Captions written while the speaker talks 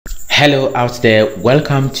Hello out there,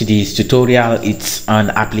 welcome to this tutorial. It's an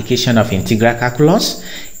application of integral calculus.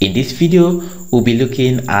 In this video we'll be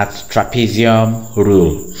looking at trapezium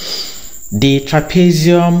rule. The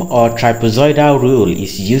trapezium or trapezoidal rule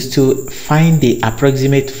is used to find the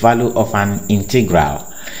approximate value of an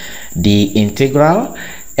integral. The integral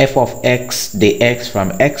f of x dx from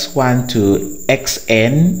x1 to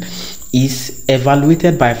xn is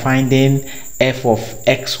evaluated by finding f of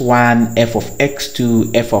x1, f of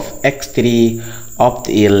x2, f of x3 up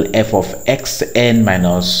till f of xn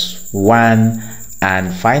minus 1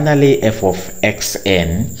 and finally f of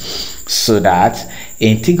xn, so that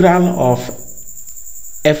integral of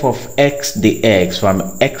f of x dx from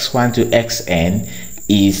x1 to xn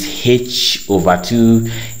is h over 2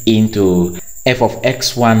 into f of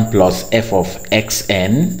x1 plus f of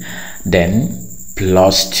xn, then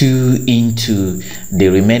plus 2 into the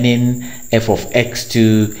remaining f of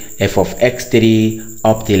x2, f of x3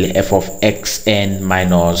 up till f of xn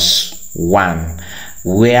minus 1,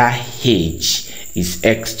 where h is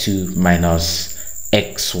x2 minus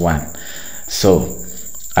x1. So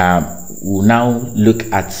we'll now look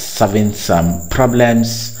at solving some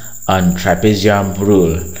problems on trapezium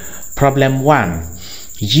rule. Problem 1.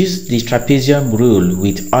 Use the trapezium rule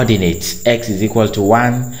with ordinates x is equal to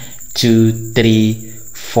 1, 2, 3,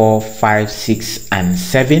 4, 5, 6, and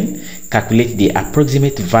 7. Calculate the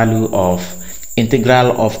approximate value of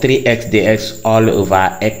integral of 3x dx all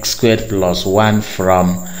over x squared plus 1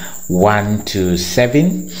 from 1 to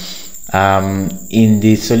 7. In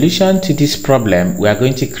the solution to this problem, we are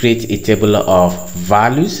going to create a table of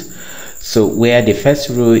values. So where the first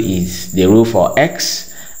row is the row for x,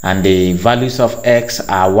 and the values of x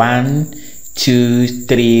are 1, 2,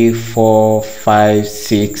 3, 4, 5,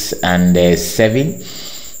 6, and 7.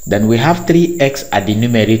 Then we have 3x at the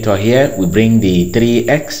numerator here. We bring the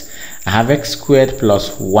 3x. I have x squared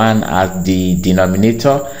plus 1 as the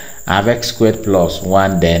denominator. I have x squared plus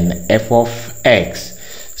 1, then f of x.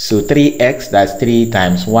 So 3x, that's 3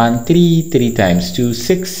 times 1, 3, 3 times 2,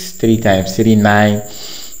 6, 3 times 3, 9,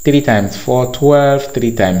 3 times 4, 12,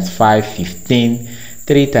 3 times 5, 15,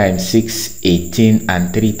 3 times 6, 18,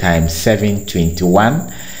 and 3 times 7,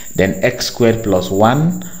 21. Then x squared plus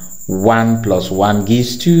 1, 1 plus 1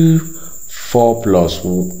 gives 2, 4 plus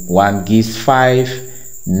 1 gives 5,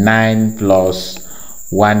 9 plus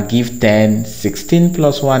 1 gives 10, 16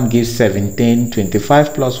 plus 1 gives 17,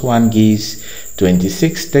 25 plus 1 gives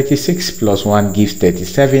 26, 36 plus 1 gives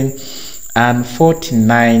 37, and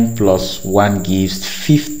 49 plus 1 gives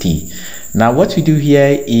 50. Now what we do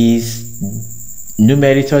here is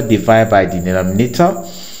numerator divide by the denominator.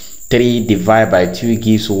 3 divided by 2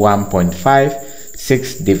 gives 1.5,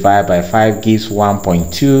 6 divided by 5 gives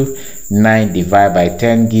 1.2, 9 divided by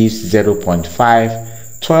 10 gives 0.5,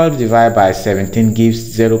 12 divided by 17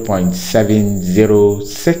 gives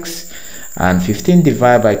 0.706, and 15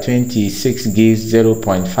 divided by 26 gives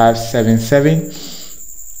 0.577,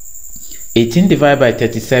 18 divided by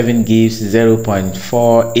 37 gives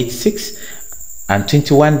 0.486, and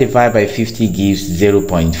 21 divided by 50 gives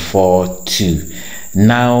 0.42.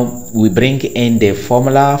 Now we bring in the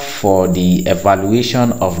formula for the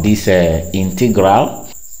evaluation of this integral.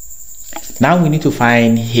 Now we need to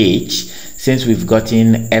find h, since we've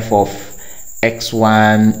gotten f of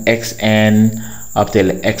x1, xn up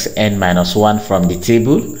till xn minus 1 from the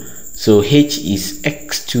table. So h is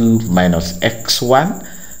x2 minus x1.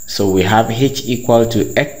 So we have h equal to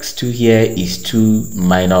x2 here is 2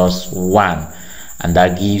 minus 1, and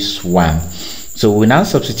that gives 1. So we now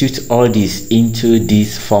substitute all this into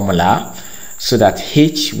this formula, so that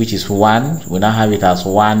h, which is 1, we now have it as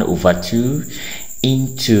 1 over 2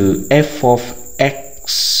 into f of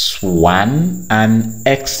x1 and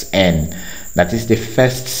xn. That is the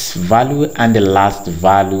first value and the last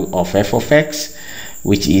value of f of x,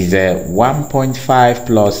 which is 1.5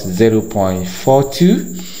 plus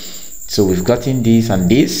 0.42. So we've gotten this and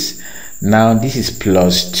this. Now this is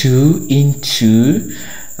plus 2 into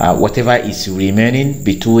whatever is remaining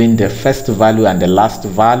between the first value and the last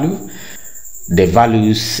value, the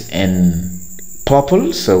values in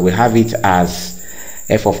purple. So we have it as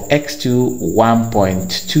f of x2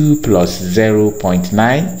 1.2 plus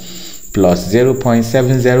 0.9 plus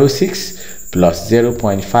 0.706 plus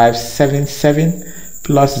 0.577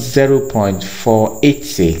 plus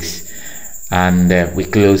 0.486, and we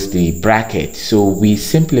close the bracket. So we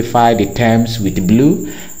simplify the terms with blue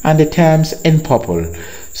and the terms in purple.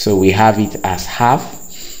 So we have it as half.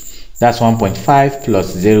 That's 1.5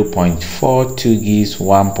 plus 0.42 gives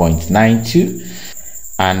 1.92.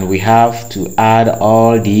 And we have to add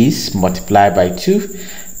all these, multiply by 2.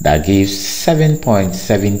 That gives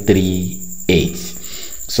 7.738.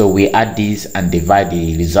 So we add this and divide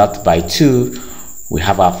the result by 2. We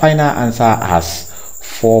have our final answer as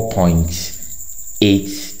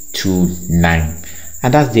 4.829.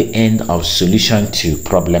 And that's the end of solution to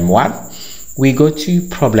problem 1. We go to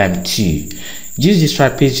problem 2. Use the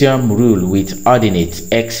trapezium rule with ordinates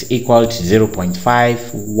x equal to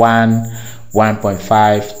 0.5, 1,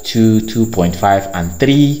 1.5, 2, 2.5, and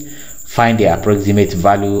 3. Find the approximate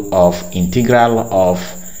value of integral of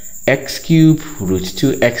x cubed root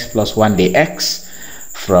 2x plus 1 dx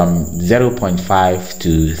from 0.5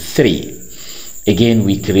 to 3. Again,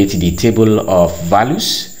 we create the table of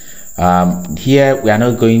values. Here we are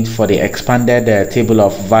not going for the expanded table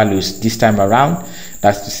of values this time around.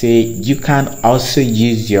 That's to say, you can also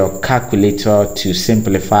use your calculator to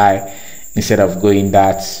simplify instead of going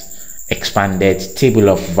that expanded table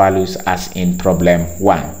of values as in problem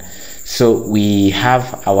 1. So we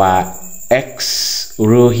have our x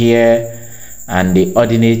row here, and the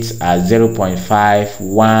ordinates are 0.5,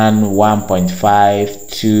 1, 1.5,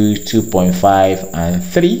 2, 2.5, and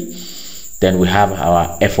 3. Then we have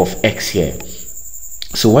our f of x here.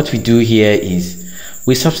 So what we do here is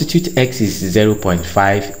we substitute x is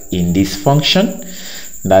 0.5 in this function.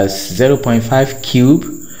 That's 0.5 cube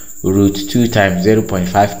root 2 times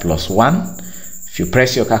 0.5 plus 1. If you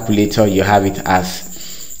press your calculator, you have it as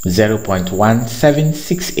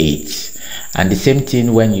 0.1768. And the same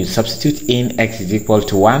thing when you substitute in x is equal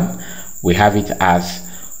to 1, we have it as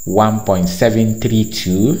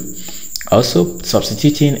 1.732. Also,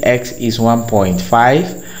 substituting x is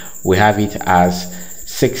 1.5, we have it as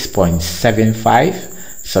 6.75.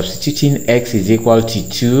 Substituting x is equal to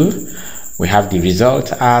 2, we have the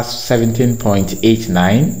result as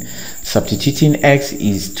 17.89. Substituting x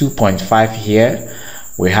is 2.5 here,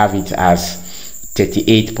 we have it as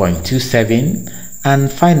 38.27.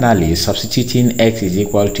 And finally, substituting x is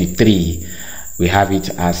equal to 3, we have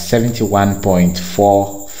it as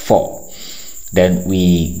 71.44. Then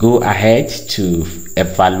we go ahead to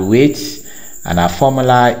evaluate, and our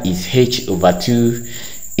formula is h over 2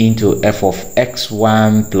 into f of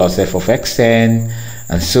x1 plus f of xn,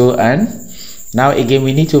 and so on. Now again,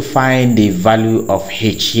 we need to find the value of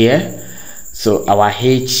h here. So our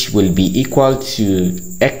h will be equal to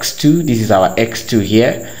x2. This is our x2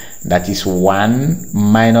 here. That is 1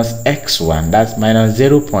 minus x1. That's minus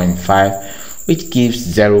 0.5, which gives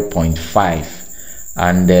 0.5.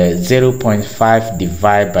 And 0.5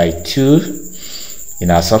 divided by 2 in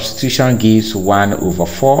our substitution gives 1 over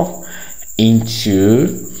 4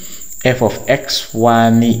 into f of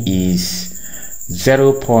x1 is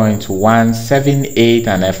 0.178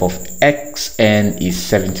 and f of xn is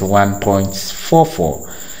 71.44.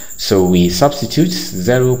 So we substitute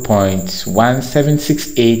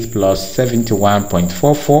 0.1768 plus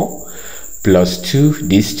 71.44 plus 2,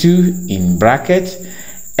 these two in bracket,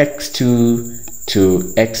 x2 to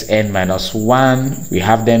xn minus 1, we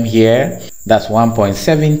have them here. That's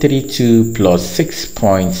 1.732 plus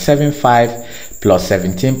 6.75 plus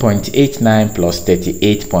 17.89 plus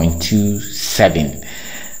 38.27.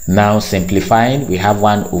 Now simplifying, we have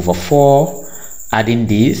 1 over 4. Adding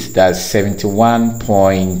this, that's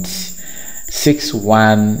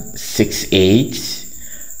 71.6168.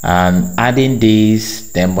 And adding this,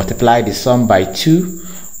 then multiply the sum by 2,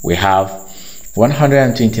 we have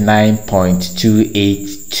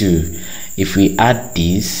 129.282. If we add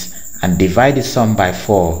this and divide the sum by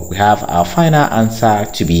 4, we have our final answer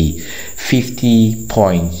to be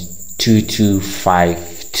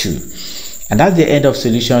 50.2252. And that's the end of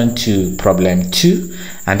solution to problem 2,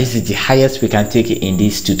 and this is the highest we can take it in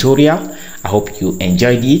this tutorial. I hope you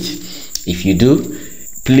enjoyed it. If you do,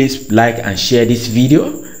 please like and share this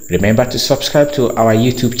video. Remember to subscribe to our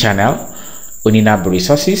YouTube channel, Untitled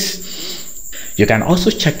Resources. You can also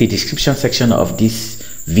check the description section of this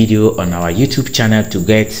video on our YouTube channel to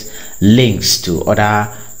get links to other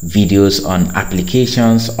videos on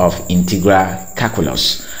applications of integral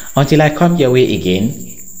calculus. Until I come your way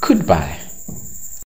again, goodbye.